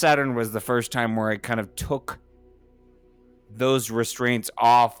 Journey to Saturn was the first time where I kind of took those restraints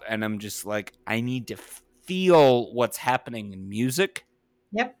off, and I'm just like, I need to feel what's happening in music.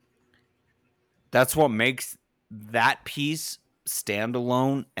 Yep. That's what makes that piece stand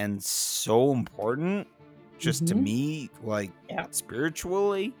alone and so important, just to me, like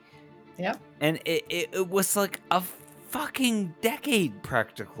spiritually. Yep. And it was like a fucking decade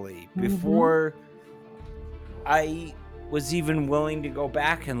practically before I was even willing to go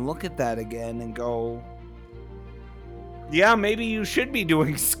back and look at that again and go, yeah, maybe you should be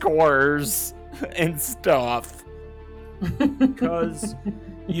doing scores and stuff. Because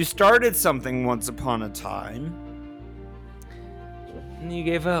you started something once upon a time and you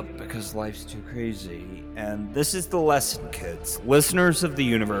gave up because life's too crazy. And this is the lesson, kids. Listeners of the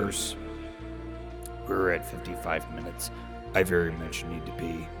universe, we're at 55 minutes. I very much need to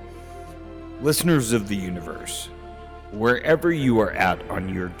be. Listeners of the universe, wherever you are at on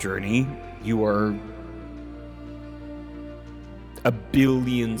your journey, you are a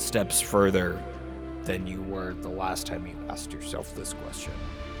billion steps further than you were the last time you asked yourself this question.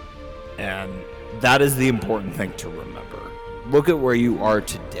 And that is the important thing to remember. Look at where you are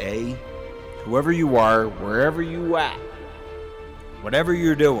today, whoever you are, wherever you at, whatever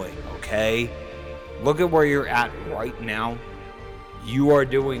you're doing, okay? Look at where you're at right now. You are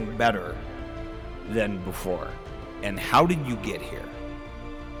doing better than before. And how did you get here?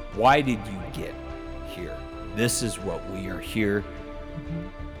 Why did you get here? This is what we are here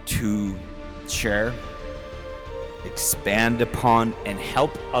to share, expand upon, and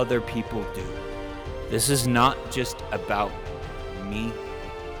help other people do. This is not just about me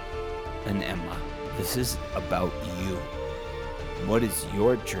and Emma. This is about you. What is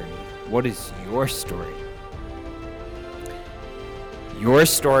your journey? What is your story? Your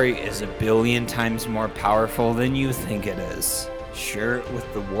story is a billion times more powerful than you think it is. Share it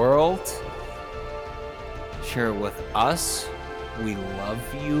with the world. Share it with us. We love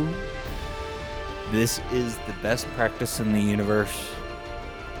you. This is the best practice in the universe.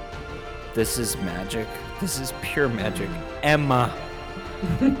 This is magic. This is pure magic. Emma,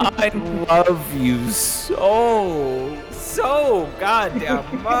 I love you so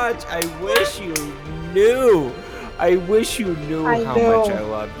goddamn much. I wish you knew. I wish you knew how much I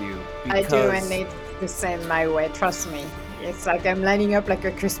love you. I do, and it's the same my way. Trust me. It's like I'm lining up like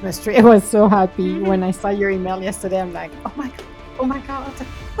a Christmas tree. I was so happy when I saw your email yesterday. I'm like, oh my god,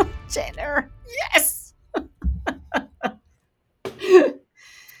 Jenner, yes.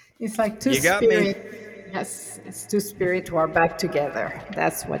 It's like two spirits. Yes, it's two spirits who are back together.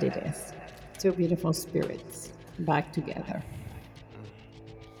 That's what it is. Two beautiful spirits back together.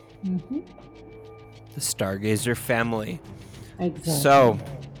 The Stargazer family. Exactly. So,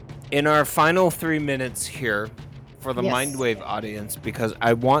 in our final 3 minutes here for the Yes. Mindwave audience, because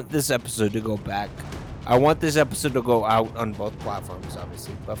I want this episode to go back. I want this episode to go out on both platforms,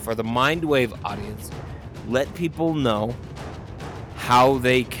 obviously. But for the Mindwave audience, let people know how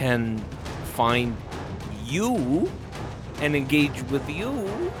they can find you and engage with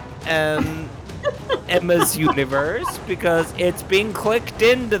you and Emma's universe, because it's being clicked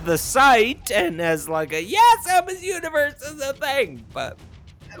into the site and as like a yes, Emma's universe is a thing. But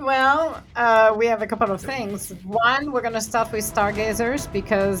Well, we have a couple of things. One, we're going to start with Stargazers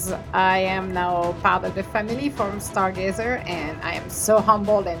because I am now part of the family from Stargazer, and I am so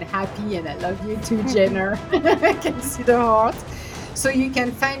humbled and happy, and I love you too, Jenner. I can see the heart. So you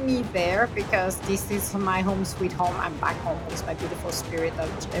can find me there because this is my home sweet home. I'm back home with my beautiful spirit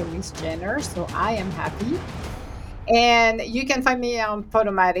of Miss Jenner, so I am happy. And you can find me on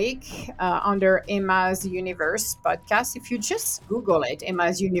Podomatic under Emma's Universe podcast. If you just Google it,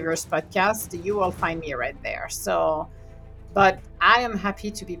 Emma's Universe podcast, you will find me right there. So, but I am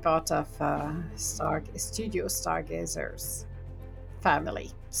happy to be part of Studio Stargazers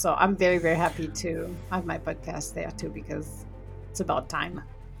family. So I'm very, very happy to have my podcast there too, because it's about time.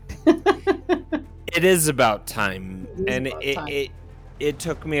 it is about time. It is about time. It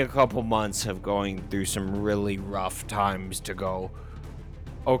took me a couple months of going through some really rough times to go,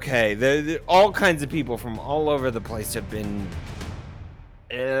 okay, all kinds of people from all over the place have been,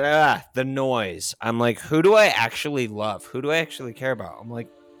 the noise. I'm like, who do I actually love? Who do I actually care about? I'm like,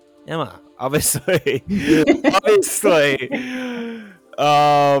 Emma, obviously. Obviously.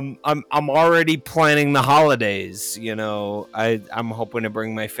 I'm already planning the holidays, you know. I'm hoping to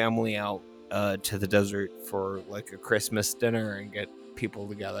bring my family out to the desert for like a Christmas dinner and get people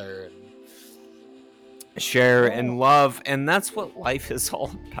together and share and love, and that's what life is all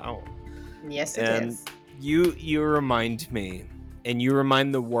about. Yes, it is. You remind me, and you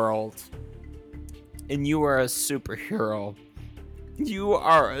remind the world, and you are a superhero. You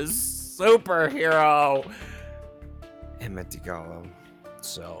are a superhero, Emma DiGallo.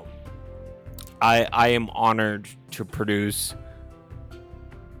 So I am honored to produce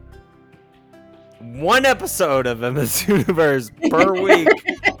one episode of MS Universe per week.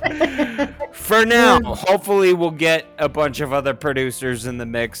 For now, hopefully we'll get a bunch of other producers in the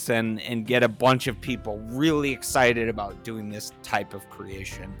mix and get a bunch of people really excited about doing this type of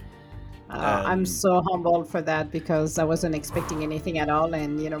creation. I'm so humbled for that because I wasn't expecting anything at all.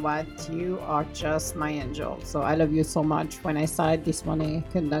 And you know what? You are just my angel. So I love you so much. When I saw it this morning,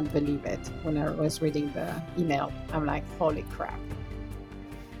 I could not believe it. When I was reading the email, I'm like, holy crap.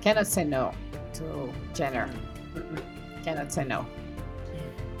 Cannot say no to Jenner. Cannot say no.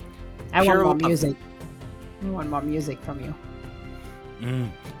 I want more music. I want more music from you.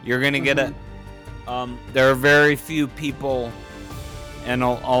 You're going to get it. There are very few people... And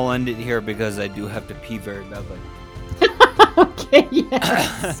I'll end it here because I do have to pee very badly. Okay,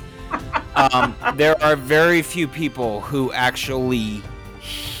 yes. There are very few people who actually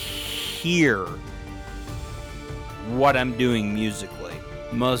hear what I'm doing musically.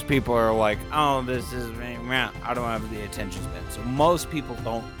 Most people are like, oh, this is... I don't have the attention span. So most people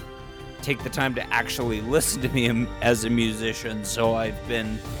don't take the time to actually listen to me as a musician. So I've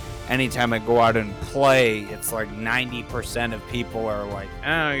been... Anytime I go out and play, it's like 90% of people are like,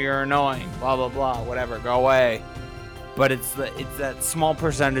 oh, you're annoying, blah, blah, blah, whatever, go away. But it's that small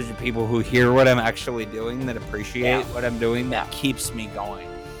percentage of people who hear what I'm actually doing, that appreciate what I'm doing, that keeps me going.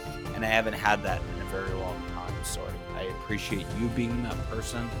 And I haven't had that in a very long time, so I appreciate you being that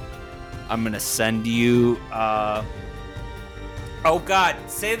person. I'm going to send you... oh, God,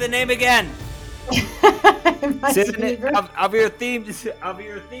 say the name again! of your theme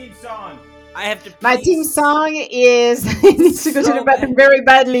song. I have to. My theme song is it needs to go to the bathroom very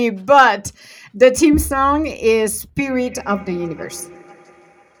badly, but the theme song is "Spirit of the Universe."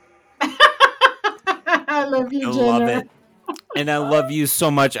 I love you, Jenner. I love it, and I love you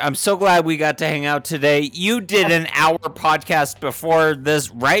so much. I'm so glad we got to hang out today. You did an hour podcast before this,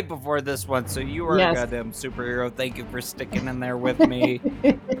 right before this one, so you are a goddamn superhero. Thank you for sticking in there with me.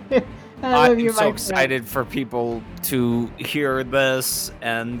 I'm so excited for people to hear this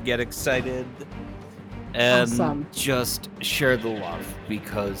and get excited and just share the love,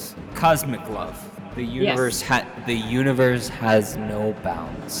 because cosmic love. The universe has no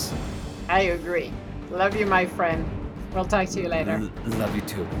bounds. I agree. Love you, my friend. We'll talk to you later. Love you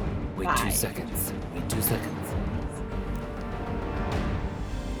too. Wait Bye. 2 seconds.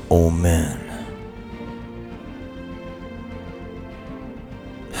 Oh man.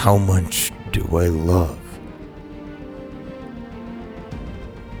 How much do I love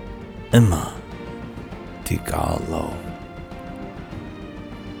Emma DiGallo?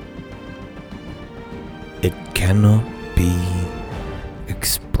 It cannot be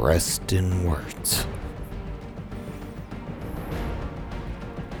expressed in words.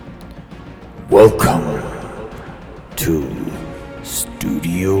 Welcome to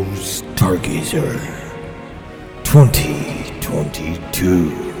Studio Stargazer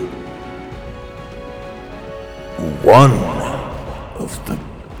 2022. One of the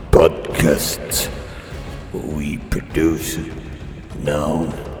podcasts we produce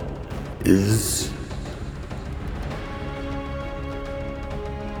now is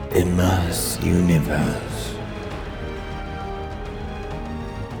MS Universe.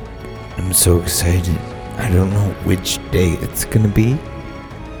 I'm so excited. I don't know which day it's gonna be,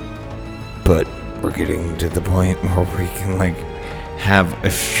 but we're getting to the point where we can have a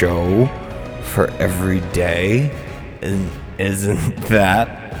show for every day. And isn't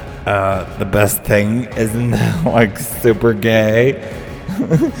that the best thing? Isn't that super gay?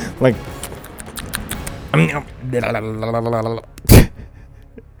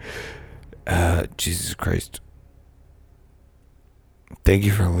 Jesus Christ. Thank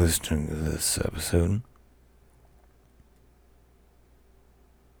you for listening to this episode.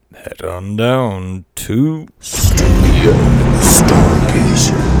 Head on down to Studio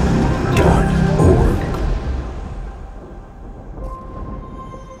Stargazer.